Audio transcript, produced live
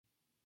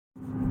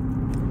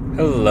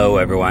Hello,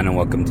 everyone, and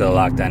welcome to the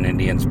Locked On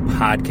Indians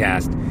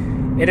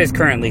podcast. It is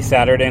currently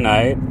Saturday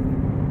night,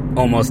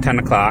 almost 10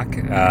 o'clock.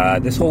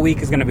 This whole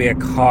week is going to be a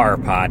car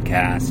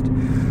podcast.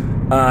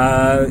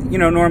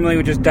 Normally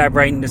we just dive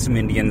right into some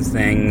Indians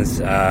things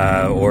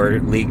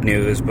or league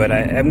news, but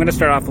I'm going to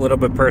start off a little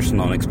bit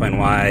personal and explain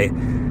why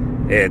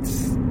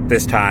it's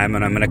this time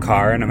and I'm in a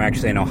car and I'm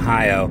actually in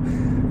Ohio,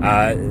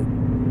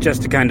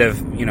 just to kind of,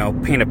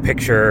 paint a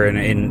picture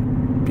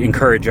and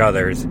encourage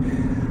others.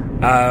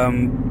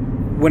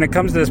 When it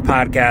comes to this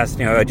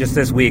podcast, just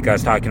this week I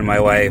was talking to my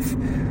wife.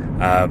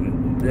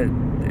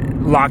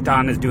 Locked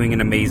On is doing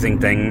an amazing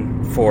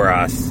thing for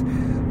us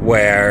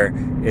where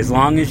as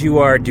long as you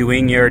are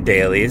doing your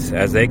dailies,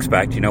 as they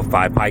expect, 5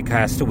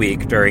 podcasts a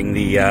week during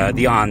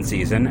the on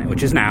season,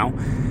 which is now,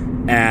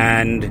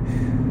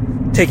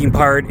 and taking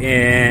part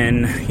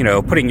in,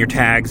 putting your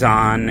tags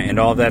on and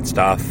all that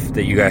stuff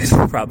that you guys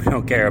probably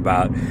don't care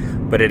about,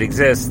 but it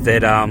exists,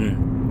 that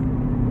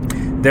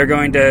they're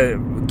going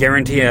to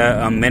guarantee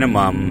a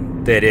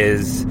minimum that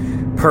is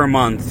per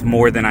month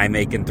more than I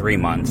make in 3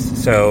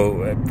 months.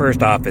 So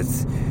first off,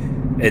 it's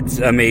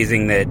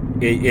amazing that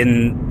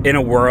in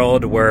a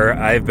world where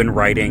I've been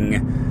writing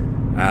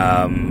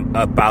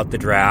about the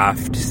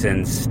draft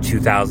since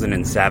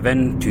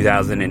 2007,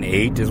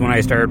 2008 is when I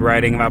started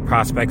writing about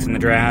prospects in the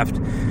draft.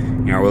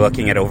 We're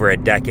looking at over a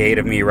decade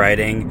of me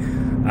writing.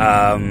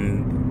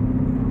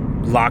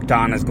 Locked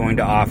On is going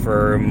to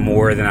offer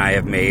more than I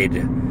have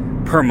made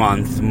per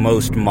month,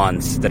 most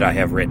months that I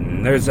have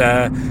written. There's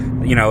at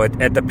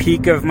the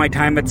peak of my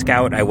time at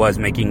Scout, I was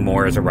making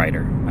more as a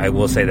writer. I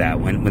will say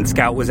that when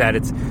Scout was at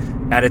its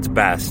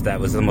best, that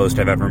was the most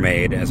I've ever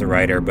made as a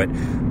writer. But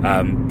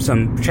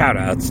some shout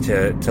outs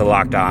to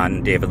Locked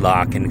On, David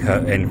Locke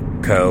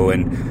and co,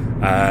 and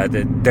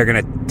they're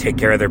going to take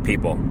care of their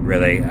people.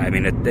 Really, I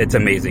mean, it's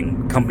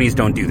amazing. Companies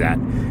don't do that.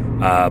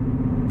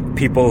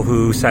 People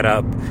who set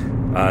up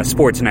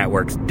sports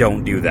networks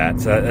don't do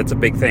that, so that's a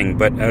big thing.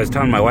 But I was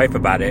telling my wife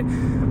about it.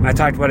 I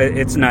talked about it.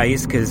 It's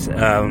nice because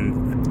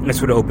this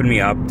would open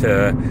me up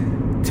to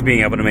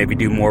being able to maybe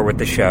do more with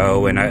the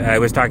show. And I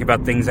was talking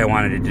about things I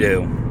wanted to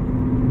do.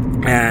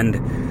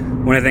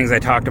 And one of the things I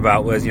talked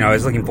about was, I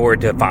was looking forward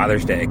to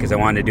Father's Day because I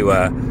wanted to do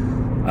a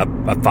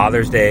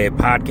Father's Day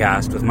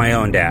podcast with my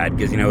own dad,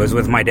 because, it was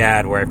with my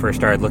dad where I first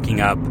started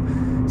looking up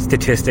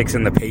statistics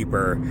in the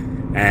paper.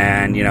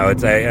 And,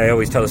 I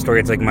always tell the story,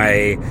 it's like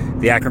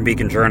the Akron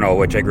Beacon Journal,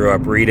 which I grew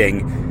up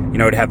reading,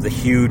 it'd have the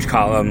huge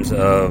columns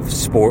of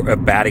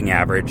batting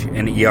average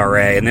and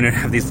ERA, and then it'd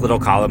have these little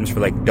columns for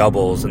like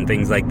doubles and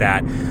things like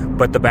that.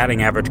 But the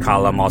batting average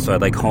column also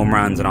had like home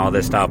runs and all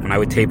this stuff, and I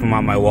would tape them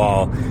on my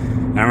wall.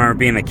 And I remember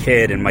being a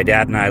kid and my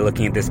dad and I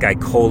looking at this guy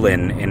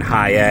Colin in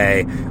high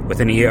A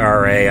with an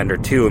ERA under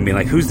 2 and being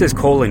like, who's this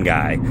Colin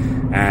guy?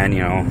 And,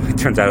 it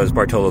turns out it was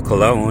Bartolo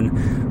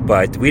Colon,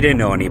 but we didn't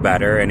know any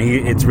better. And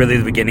it's really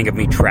the beginning of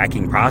me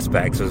tracking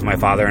prospects. It was my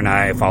father and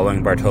I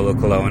following Bartolo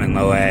Colon in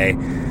low A.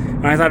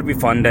 And I thought it'd be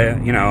fun to,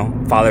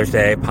 Father's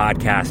Day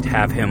podcast,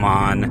 have him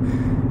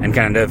on and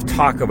kind of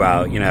talk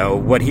about,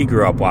 what he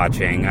grew up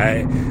watching.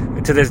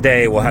 To this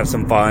day, we'll have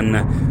some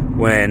fun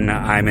when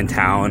I'm in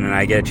town and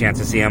I get a chance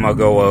to see him. I'll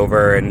go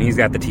over and he's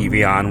got the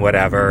TV on,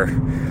 whatever.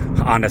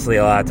 Honestly,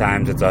 a lot of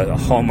times it's a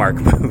Hallmark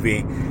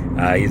movie.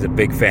 He's a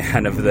big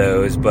fan of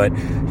those, but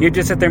he'd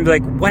just sit there and be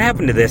like, what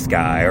happened to this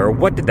guy? Or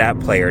what did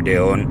that player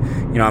do?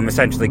 And, I'm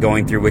essentially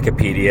going through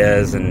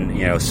Wikipedias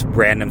and,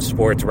 random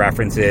sports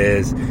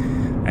references.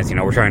 As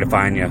we're trying to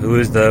find, who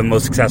is the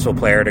most successful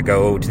player to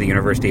go to the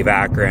University of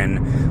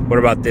Akron? What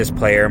about this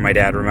player my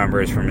dad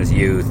remembers from his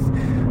youth?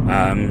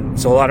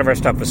 So a lot of our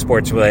stuff was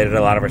sports related.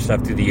 A lot of our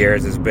stuff through the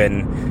years has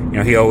been,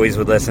 he always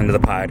would listen to the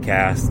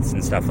podcasts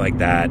and stuff like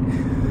that.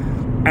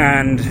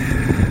 And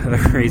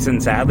the reason,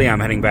 sadly, I'm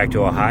heading back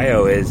to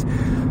Ohio is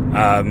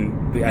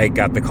I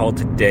got the call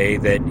today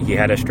that he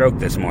had a stroke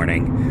this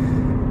morning.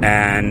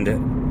 And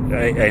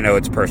I know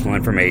it's personal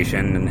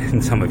information,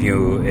 and some of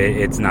you,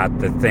 it's not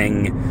the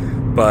thing.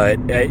 But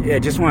I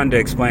just wanted to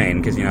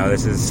explain, because,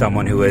 this is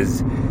someone who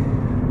is,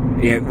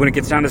 when it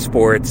gets down to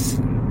sports,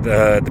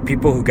 the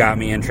people who got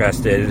me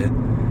interested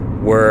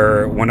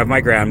were one of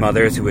my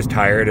grandmothers who was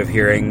tired of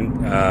hearing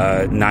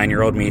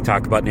 9-year-old me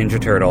talk about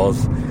Ninja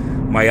Turtles,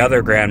 my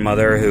other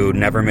grandmother who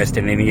never missed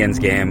an Indians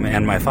game,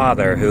 and my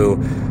father who,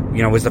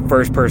 was the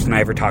first person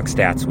I ever talked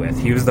stats with.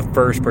 He was the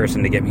first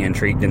person to get me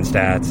intrigued in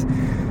stats.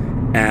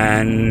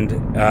 And,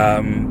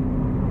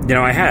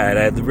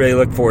 I really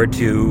look forward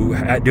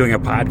to doing a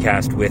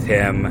podcast with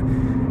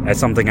him as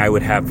something I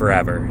would have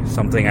forever,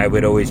 something I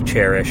would always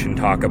cherish and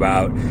talk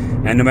about.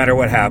 And no matter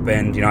what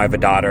happened, I have a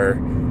daughter,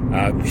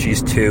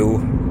 she's 2,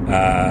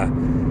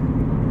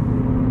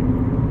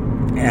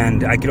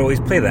 and I could always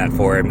play that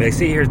for him. They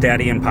see, here's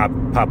Daddy and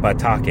Papa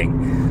talking.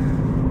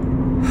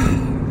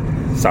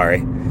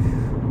 Sorry.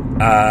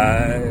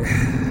 I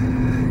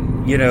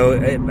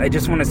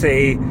just want to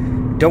say,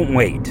 don't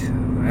wait.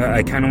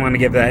 I kind of want to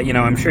give that,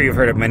 I'm sure you've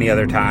heard it many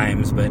other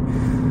times, but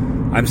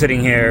I'm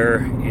sitting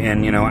here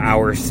in,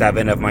 hour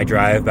 7 of my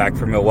drive back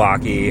from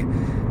Milwaukee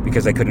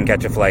because I couldn't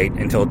catch a flight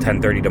until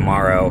 10:30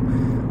 tomorrow.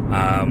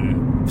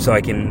 so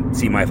I can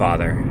see my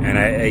father. And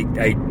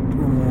I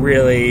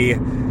really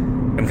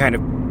am kind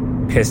of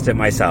pissed at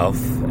myself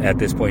at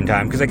this point in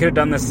time, because I could have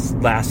done this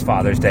last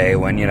Father's Day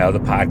when, the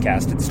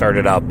podcast had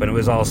started up and it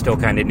was all still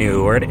kind of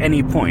new, or at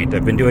any point.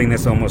 I've been doing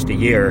this almost a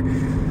year.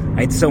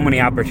 I had so many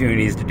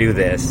opportunities to do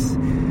this,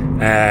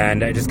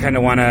 and I just kind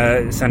of want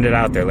to send it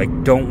out there.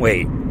 Like, don't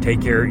wait.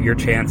 Take your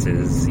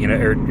chances,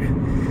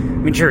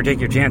 sure, take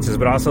your chances,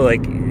 but also,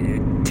 like,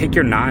 take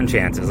your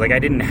non-chances. Like, I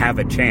didn't have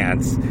a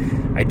chance.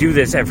 I do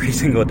this every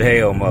single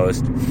day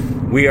almost.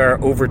 We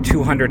are over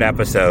 200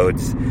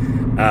 episodes.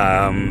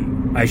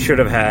 I should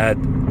have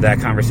had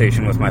that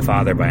conversation with my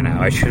father by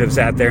now. I should have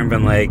sat there and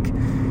been like,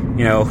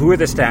 who are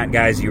the stat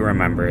guys you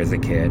remember as a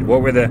kid?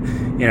 What were the,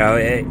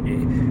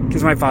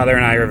 because my father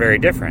and I are very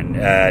different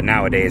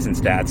nowadays in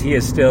stats. He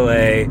is still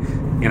I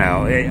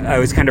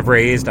was kind of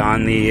raised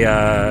on the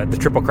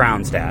Triple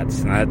Crown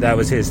stats. That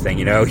was his thing,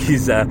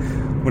 He's,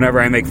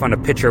 whenever I make fun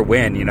of pitcher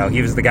win,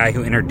 he was the guy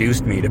who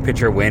introduced me to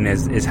pitcher win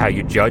is how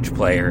you judge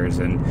players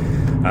and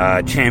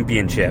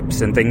championships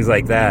and things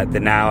like that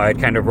now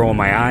I'd kind of roll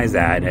my eyes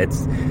at.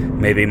 It's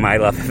maybe my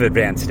love of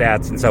advanced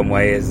stats in some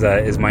way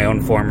is my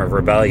own form of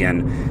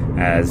rebellion,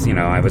 as,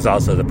 I was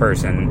also the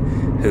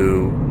person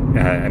who,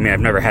 I've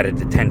never had a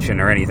detention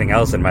or anything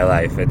else in my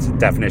life. It's a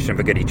definition of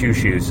a goody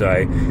two-shoe, so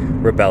I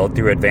rebelled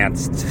through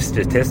advanced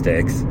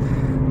statistics.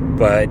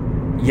 But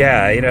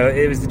yeah,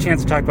 it was the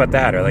chance to talk about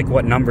that, or like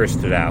what numbers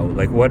stood out,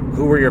 like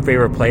who were your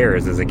favorite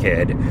players as a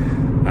kid.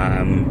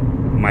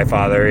 My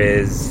father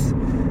is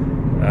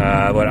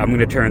I'm going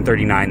to turn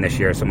 39 this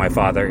year, so my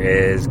father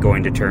is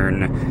going to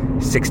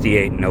turn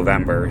 68 in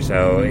November.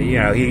 So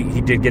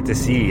he did get to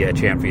see a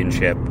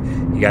championship.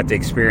 He got to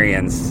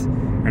experience,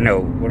 or no,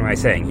 what am I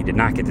saying? He did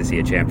not get to see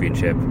a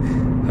championship.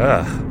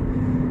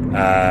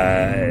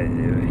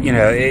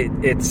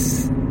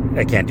 It's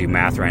I can't do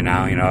math right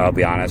now. I'll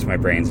be honest, my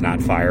brain's not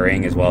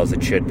firing as well as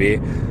it should be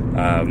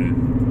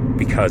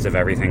because of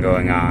everything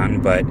going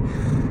on. But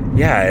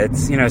yeah,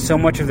 it's, so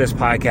much of this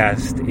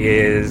podcast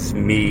is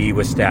me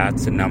with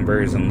stats and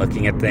numbers and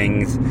looking at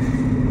things.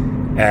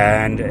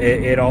 And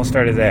it all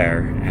started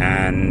there.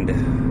 And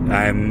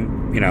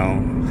I'm,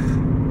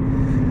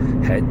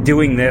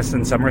 doing this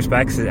in some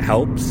respects, it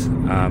helps.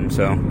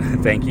 So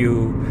thank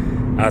you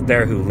out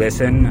there who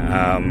listen.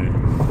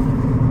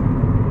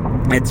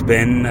 It's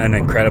been an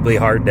incredibly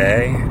hard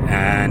day,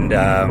 and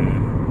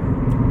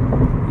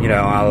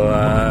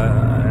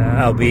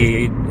I'll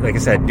be, like I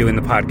said, doing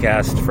the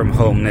podcast from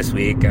home this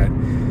week. I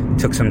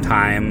took some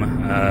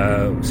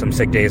time, some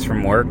sick days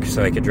from work,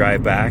 so I could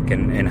drive back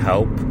and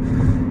help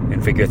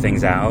and figure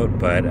things out.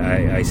 But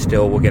I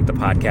still will get the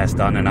podcast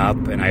done and up,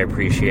 and I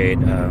appreciate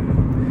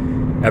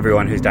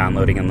everyone who's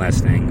downloading and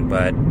listening.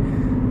 But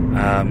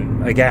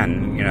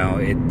again,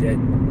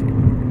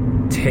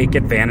 take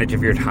advantage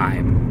of your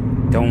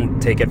time.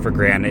 Don't take it for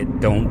granted.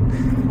 Don't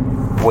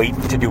wait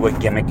to do a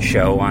gimmick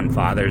show on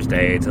Father's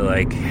Day to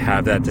like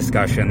have that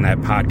discussion, that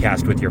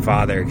podcast with your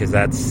father, because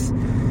that's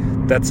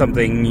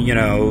something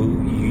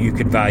you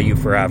could value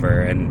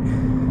forever.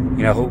 And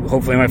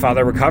hopefully my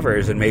father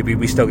recovers, and maybe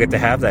we still get to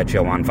have that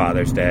show on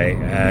Father's Day.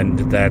 And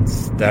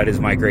that is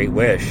my great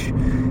wish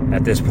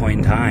at this point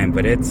in time.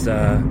 But it's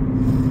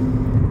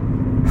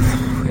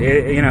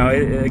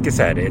like I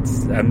said,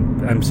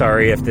 I'm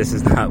sorry if this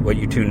is not what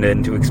you tuned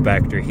in to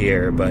expect or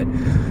hear, but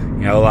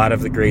a lot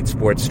of the great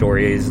sports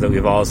stories that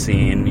we've all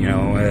seen,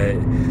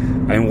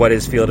 what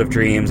is Field of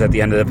Dreams at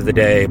the end of the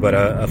day but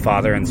a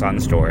father and son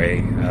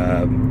story,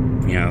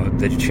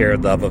 the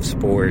shared love of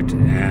sport,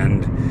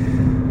 and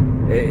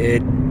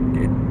it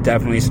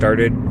definitely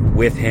started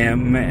with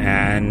him,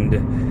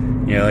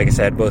 and like I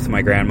said, both of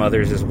my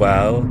grandmothers as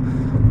well.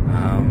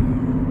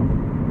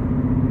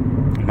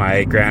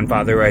 My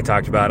grandfather, who I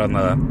talked about on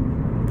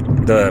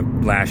the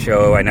last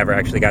show, I never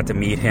actually got to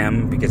meet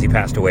him because he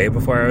passed away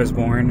before I was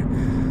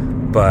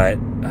born. But,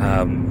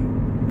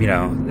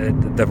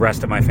 the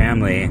rest of my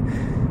family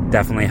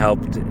definitely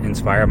helped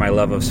inspire my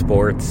love of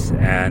sports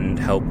and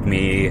helped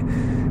me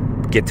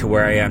get to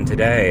where I am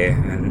today.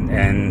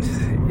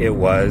 And it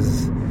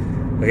was,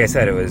 like I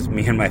said, it was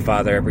me and my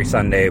father every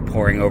Sunday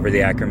poring over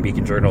the Akron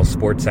Beacon Journal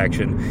sports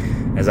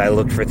section as I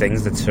looked for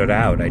things that stood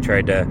out. I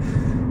tried to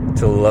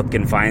look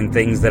and find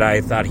things that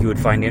I thought he would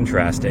find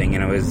interesting,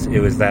 and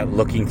it was that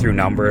looking through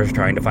numbers,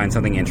 trying to find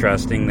something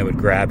interesting that would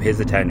grab his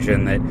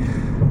attention that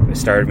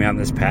started me on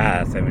this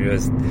path. It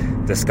was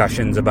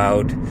discussions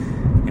about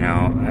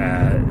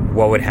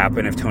what would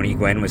happen if Tony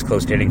Gwynn was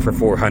close to hitting for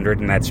 400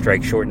 and that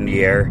strike shortened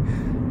the air.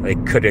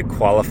 Like, could it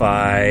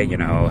qualify?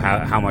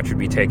 How much would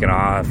be taken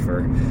off? Or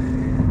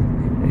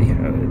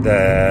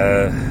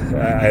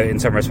in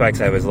some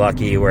respects, I was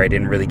lucky where I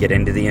didn't really get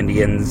into the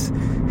Indians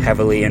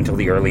heavily until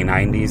the early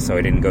 90s, so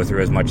I didn't go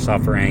through as much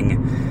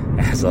suffering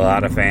as a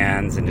lot of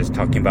fans, and just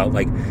talking about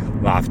like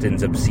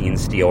Lofton's obscene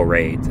steal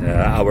rate,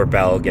 Albert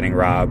Bell getting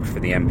robbed for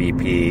the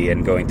MVP,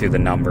 and going through the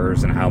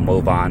numbers and how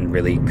Mo Vaughn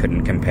really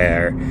couldn't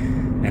compare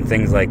and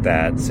things like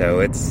that. So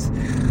it's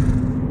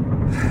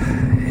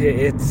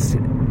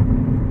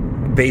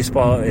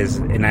baseball is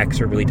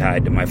inexorably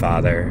tied to my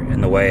father,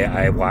 and the way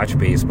I watch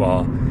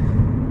baseball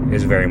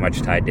is very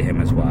much tied to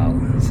him as well.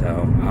 So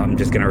I'm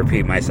just going to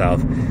repeat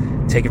myself.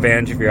 Take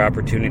advantage of your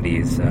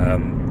opportunities.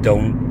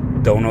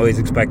 Don't always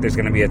expect there's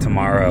going to be a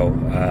tomorrow.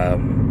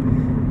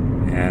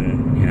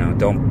 And, you know,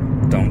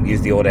 don't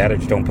use the old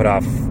adage, don't put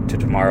off to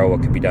tomorrow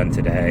what could be done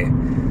today.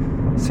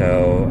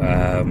 So,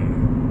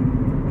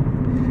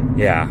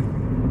 yeah,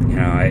 you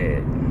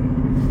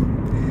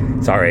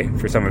know, sorry,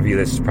 for some of you,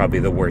 this is probably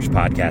the worst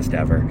podcast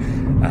ever.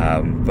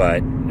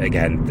 But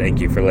again,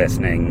 thank you for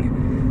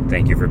listening.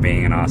 Thank you for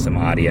being an awesome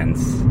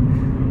audience.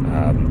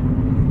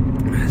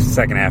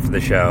 Second half of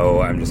the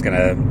show, I'm just going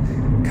to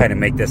kind of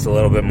make this a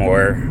little bit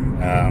more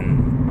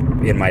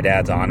in my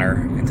dad's honor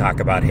and talk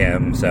about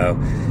him. So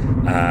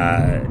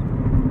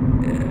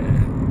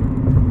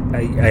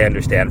I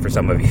understand for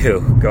some of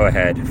you, go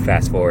ahead,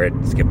 fast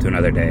forward, skip to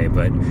another day.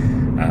 But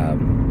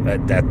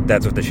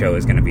that's what the show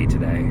is going to be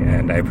today.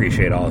 And I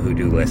appreciate all who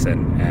do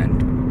listen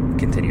and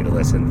continue to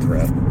listen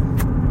through.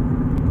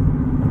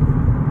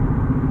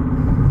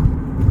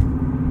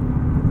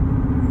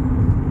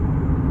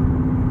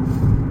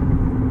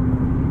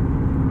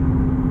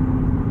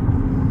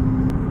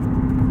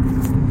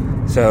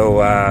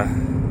 So,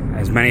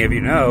 as many of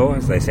you know,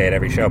 as I say at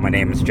every show, my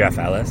name is Jeff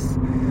Ellis.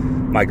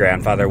 My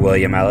grandfather,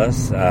 William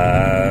Ellis,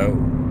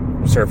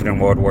 served in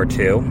World War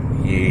II.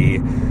 He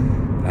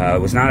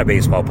was not a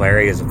baseball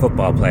player. He was a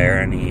football player,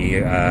 and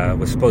he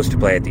was supposed to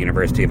play at the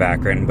University of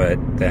Akron, but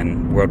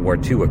then World War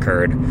II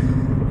occurred,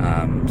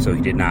 so he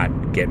did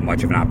not get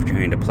much of an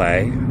opportunity to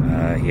play.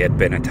 He had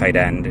been a tight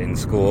end in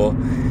school.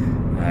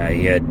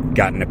 He had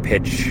gotten a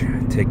pitch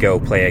to go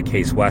play at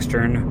Case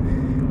Western,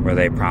 where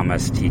they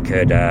promised he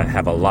could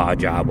have a law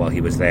job while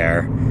he was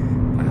there.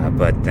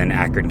 But then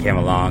Akron came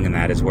along, and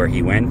that is where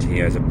he went.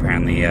 He was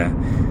apparently a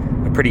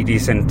pretty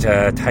decent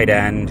tight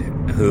end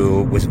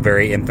who was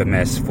very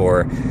infamous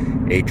for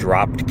a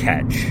dropped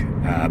catch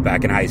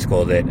back in high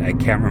school that I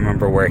can't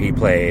remember where he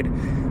played,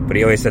 but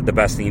he always said the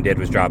best thing he did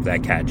was drop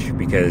that catch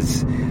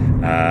because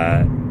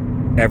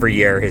every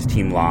year his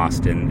team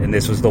lost, and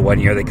this was the one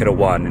year they could have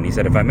won. And he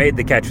said, if I made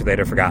the catch, they'd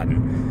have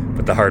forgotten.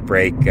 But the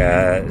heartbreak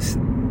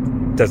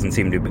doesn't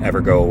seem to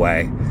ever go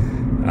away.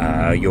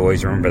 You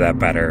always remember that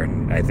better,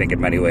 and I think in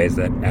many ways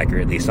that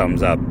accurately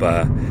sums up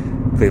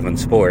Cleveland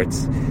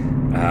sports.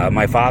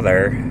 My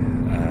father,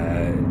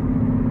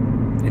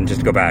 and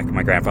just to go back,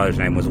 my grandfather's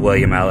name was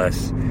William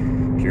Ellis.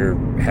 If you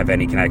have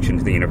any connection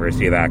to the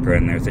University of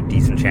Akron, there's a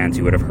decent chance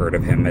you would have heard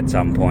of him at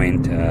some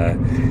point.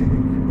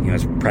 He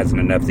was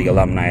president of the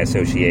Alumni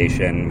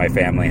Association. My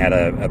family had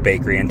a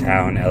bakery in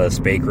town, Ellis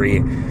Bakery.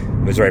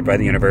 It was right by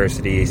the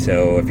university,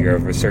 so if you're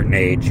of a certain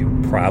age, you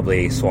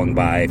probably swung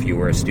by if you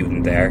were a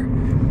student there.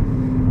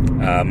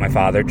 My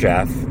father,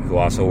 Jeff, who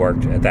also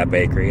worked at that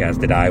bakery, as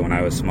did I when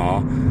I was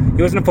small,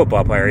 he wasn't a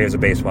football player, he was a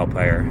baseball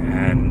player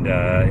and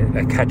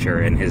a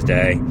catcher in his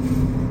day.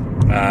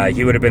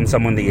 He would have been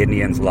someone the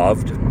Indians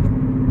loved,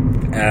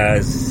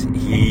 as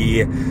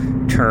he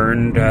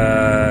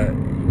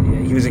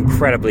was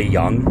incredibly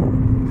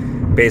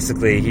young.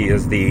 Basically, he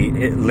is the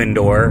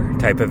Lindor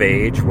type of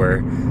age,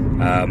 where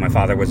my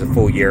father was a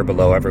full year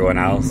below everyone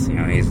else. You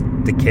know, he's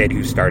the kid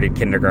who started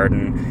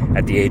kindergarten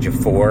at the age of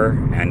 4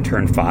 and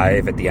turned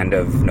 5 at the end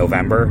of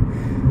November,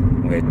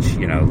 which,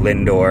 you know,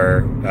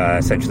 Lindor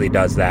essentially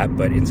does that,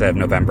 but instead of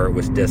November, it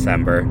was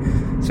December.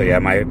 So yeah,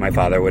 my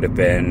father would have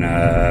been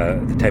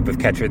the type of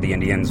catcher the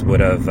Indians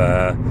would have.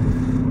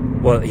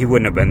 Well, he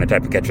wouldn't have been the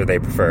type of catcher they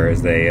prefer,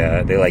 as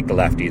they like the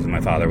lefties, and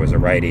my father was a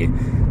righty.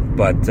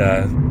 But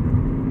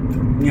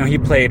you know, he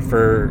played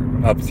for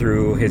up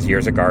through his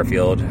years at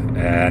Garfield,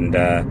 and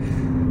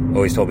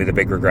always told me the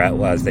big regret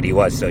was that he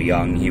was so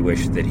young. He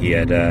wished that he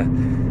had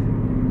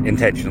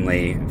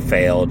intentionally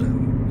failed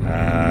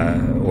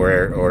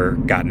or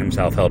gotten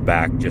himself held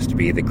back just to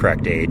be the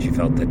correct age. He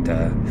felt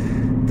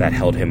that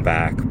held him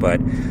back. But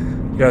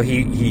you know,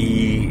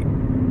 he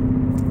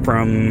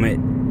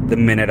from the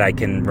minute I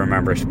can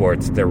remember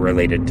sports, they're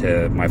related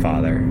to my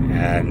father.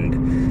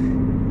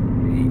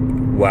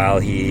 And while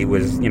he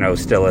was, you know,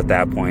 still at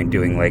that point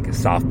doing like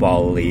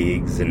softball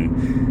leagues and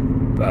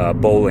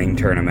bowling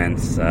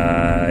tournaments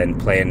and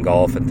playing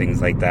golf and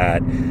things like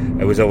that,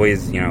 it was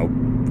always, you know,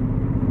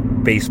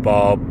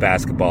 baseball,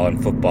 basketball,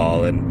 and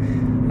football. And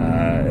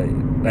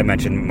I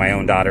mentioned my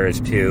own daughters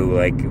too.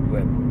 Like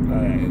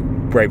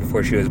right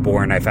before she was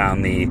born, I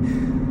found the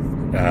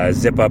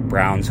zip-up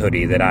Browns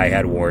hoodie that I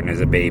had worn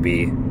as a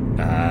baby.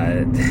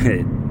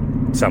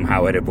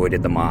 Somehow it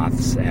avoided the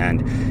moths,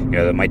 and you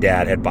know, that my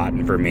dad had bought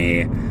it for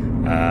me.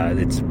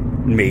 It's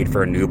made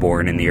for a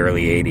newborn in the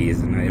early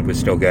 80s, and it was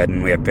still good,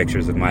 and we have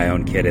pictures of my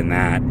own kid in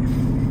that.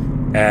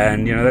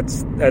 And you know,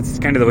 that's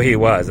kind of the way he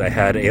was. I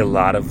had a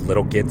lot of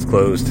little kids'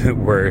 clothes that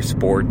were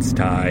sports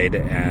tied,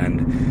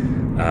 and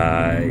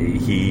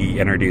he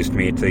introduced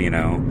me to, you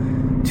know,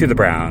 to the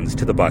Browns,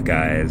 to the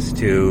Buckeyes,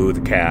 to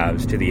the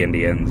Cavs, to the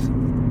Indians.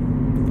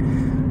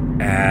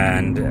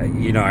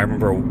 And, you know, I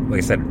remember, like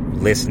I said,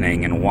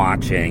 listening and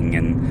watching.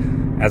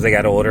 And as I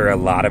got older, a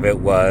lot of it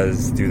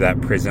was through that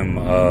prism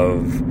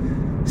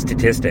of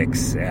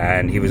statistics,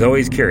 and he was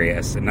always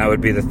curious, and that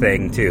would be the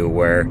thing too,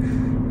 where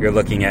you're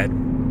looking at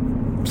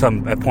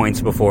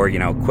points before,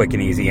 quick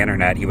and easy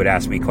internet. He would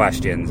ask me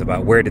questions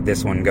about where did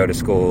this one go to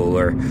school,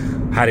 or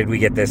how did we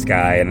get this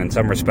guy. And in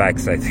some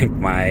respects, I think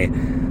my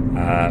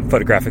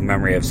photographic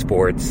memory of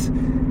sports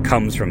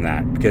comes from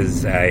that,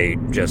 because I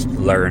just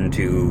learned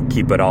to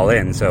keep it all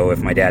in. So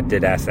if my dad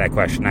did ask that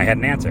question, I had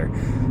an answer,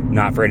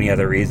 not for any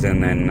other reason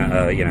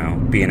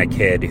than being a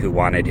kid who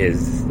wanted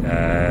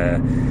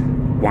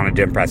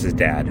to impress his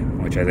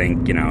dad, which I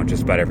think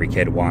just about every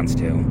kid wants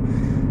to.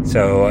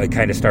 So I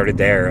kind of started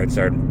there. I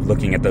started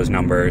looking at those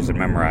numbers and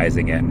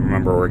memorizing it and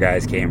remember where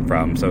guys came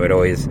from. So I'd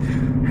always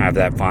have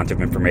that font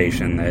of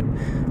information that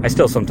I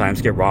still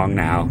sometimes get wrong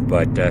now,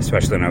 but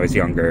especially when I was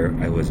younger,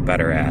 I was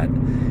better at.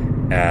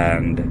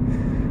 And,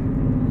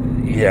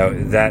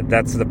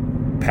 that's the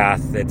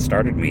path that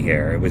started me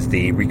here. It was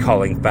the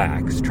recalling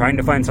facts, trying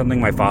to find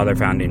something my father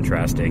found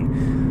interesting,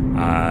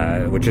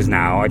 which is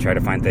now I try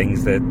to find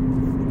things that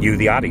you,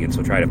 the audience,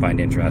 will try to find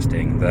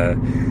interesting. The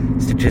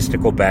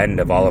statistical bend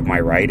of all of my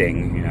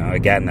writing,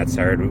 again, that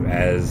started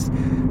as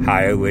how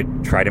I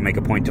would try to make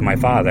a point to my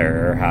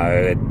father, or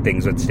how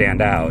things would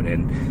stand out.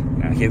 And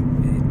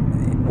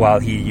while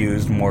he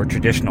used more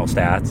traditional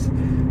stats,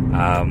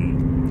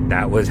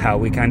 that was how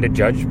we kind of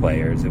judged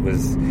players. It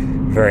was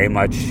very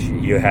much,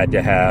 you had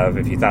to have,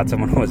 if you thought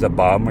someone was a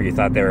bum or you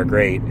thought they were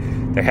great,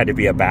 there had to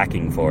be a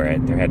backing for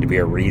it. There had to be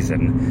a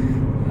reason.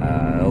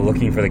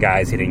 Looking for the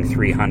guys hitting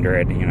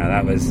 300,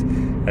 that was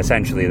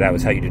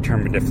how you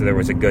determined if there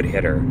was a good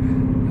hitter.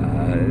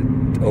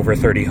 Over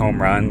 30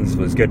 home runs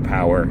was good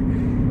power,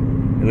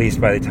 at least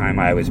by the time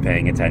I was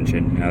paying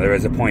attention. There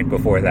was a point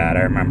before that.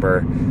 I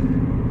remember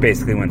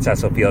basically when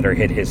Cecil Fielder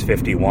hit his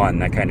 51,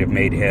 that kind of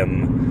made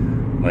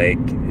him like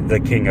the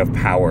king of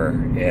power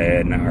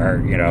in our,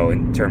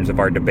 in terms of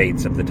our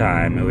debates of the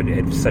time.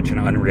 It's such an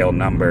unreal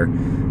number.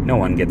 No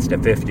one gets to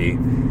 50,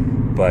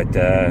 but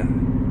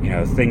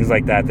things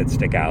like that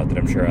stick out that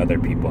I'm sure other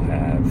people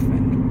have.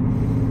 And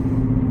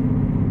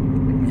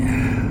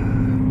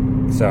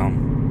so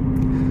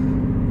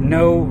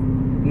no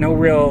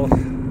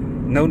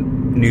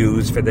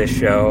news for this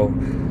show.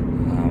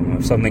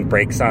 If something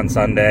breaks on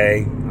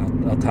Sunday,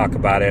 I'll talk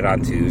about it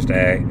on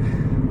Tuesday.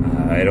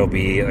 It'll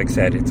be, like I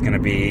said, it's going to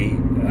be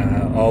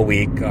all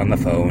week on the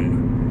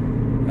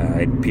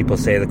phone. People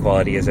say the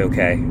quality is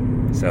okay,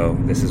 so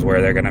this is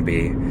where they're going to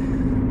be.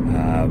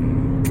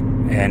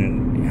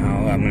 And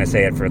I'm going to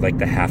say it for like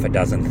the half a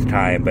dozenth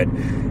time, but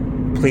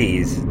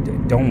please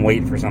don't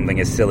wait for something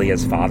as silly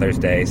as Father's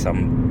Day,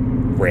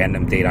 some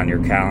random date on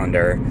your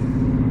calendar.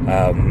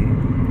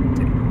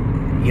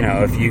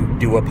 If you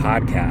do a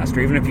podcast,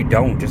 or even if you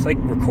don't, just like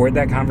record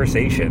that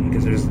conversation,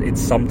 because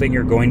it's something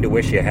you're going to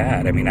wish you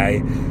had. I mean,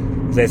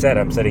 as I said,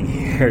 I'm sitting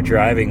here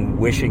driving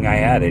wishing I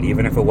had it,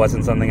 even if it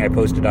wasn't something I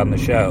posted on the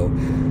show.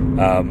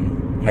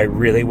 I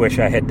really wish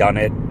I had done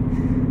it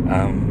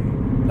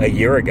a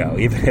year ago,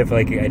 even if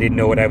I didn't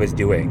know what I was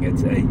doing.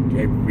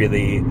 I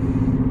really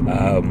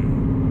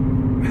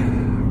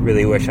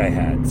really wish I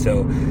had.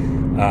 So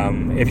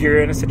if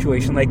you're in a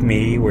situation like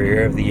me, where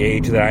you're of the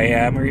age that I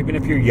am, or even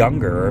if you're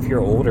younger, or if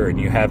you're older and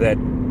you have that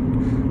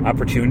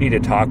opportunity to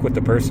talk with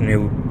the person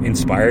who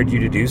inspired you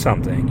to do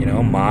something,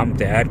 mom,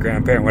 dad,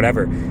 grandparent,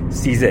 whatever,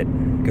 seize it.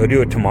 Go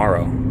do it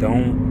tomorrow.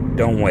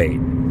 Don't wait.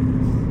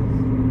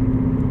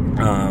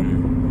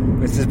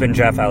 This has been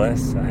Jeff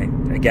Ellis.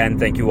 Again,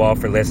 thank you all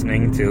for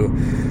listening to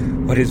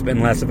what has been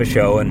less of a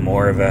show and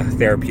more of a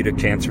therapeutic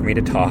chance for me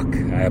to talk.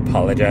 I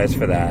apologize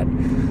for that.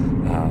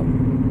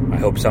 I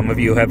hope some of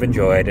you have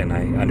enjoyed, and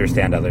I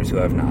understand others who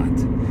have not.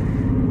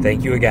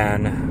 Thank you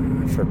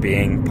again for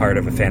being part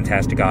of a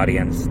fantastic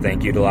audience.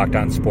 Thank you to Locked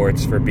On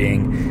Sports for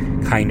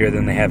being kinder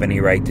than they have any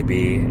right to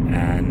be.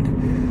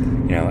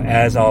 And,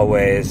 as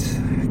always,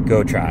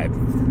 go Tribe.